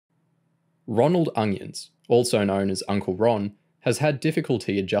Ronald Onions, also known as Uncle Ron, has had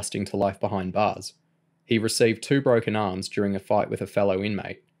difficulty adjusting to life behind bars. He received 2 broken arms during a fight with a fellow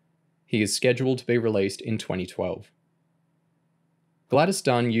inmate. He is scheduled to be released in 2012. Gladys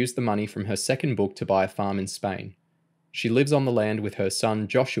Dunn used the money from her second book to buy a farm in Spain. She lives on the land with her son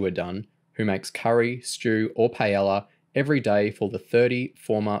Joshua Dunn, who makes curry, stew, or paella every day for the 30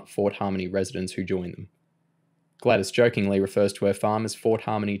 former Fort Harmony residents who join them. Gladys jokingly refers to her farm as Fort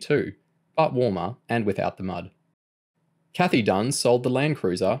Harmony too, but warmer and without the mud. Kathy Dunn sold the Land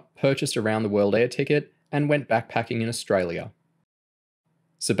Cruiser, purchased a round-the-world air ticket, and went backpacking in Australia.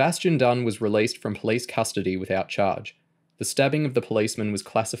 Sebastian Dunn was released from police custody without charge. The stabbing of the policeman was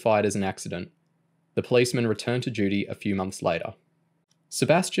classified as an accident. The policeman returned to duty a few months later.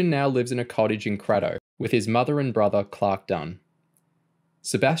 Sebastian now lives in a cottage in Craddo with his mother and brother Clark Dunn.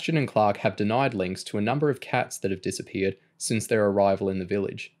 Sebastian and Clark have denied links to a number of cats that have disappeared since their arrival in the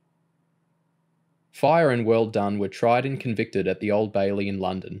village. Fire and World Dunn were tried and convicted at the Old Bailey in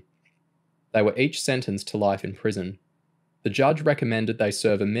London. They were each sentenced to life in prison. The judge recommended they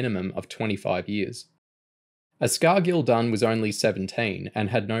serve a minimum of 25 years. As Scargill Dunn was only 17 and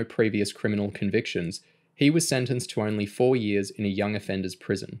had no previous criminal convictions, he was sentenced to only 4 years in a young offenders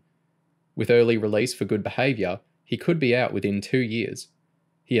prison. With early release for good behaviour, he could be out within 2 years.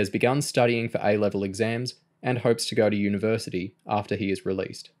 He has begun studying for A-level exams and hopes to go to university after he is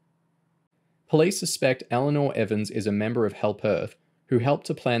released. Police suspect Eleanor Evans is a member of Help Earth who helped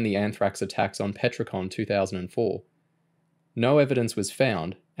to plan the anthrax attacks on Petricon 2004. No evidence was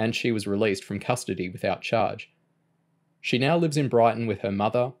found, and she was released from custody without charge. She now lives in Brighton with her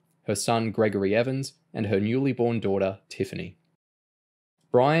mother, her son Gregory Evans, and her newly born daughter Tiffany.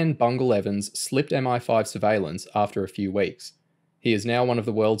 Brian Bungle Evans slipped MI5 surveillance after a few weeks. He is now one of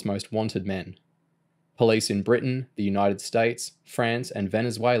the world's most wanted men. Police in Britain, the United States, France, and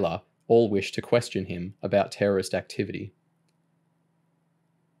Venezuela all wish to question him about terrorist activity.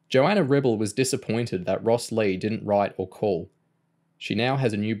 Joanna Ribble was disappointed that Ross Lee didn't write or call. She now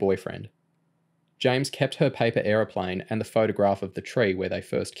has a new boyfriend. James kept her paper aeroplane and the photograph of the tree where they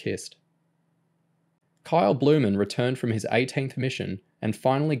first kissed. Kyle Blumen returned from his 18th mission and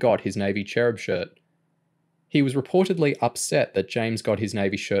finally got his Navy CHERUB shirt. He was reportedly upset that James got his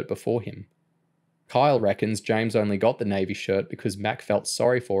Navy shirt before him. Kyle reckons James only got the Navy shirt because Mac felt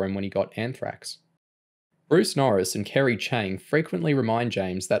sorry for him when he got anthrax. Bruce Norris and Kerry Chang frequently remind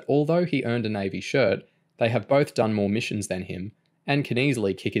James that although he earned a Navy shirt, they have both done more missions than him, and can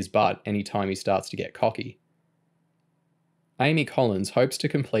easily kick his butt anytime he starts to get cocky. Amy Collins hopes to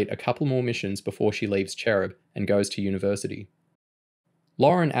complete a couple more missions before she leaves CHERUB and goes to university.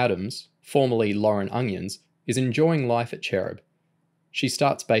 Lauren Adams, formerly Lauren Onions, is enjoying life at CHERUB. She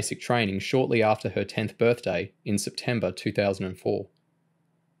starts basic training shortly after her 10th birthday in September 2004.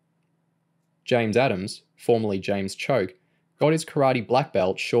 James Adams, formerly James Choke, got his karate black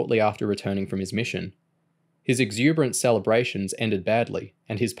belt shortly after returning from his mission. His exuberant celebrations ended badly,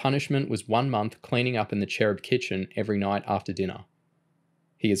 and his punishment was 1 month cleaning up in the CHERUB kitchen every night after dinner.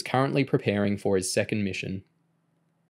 He is currently preparing for his second mission.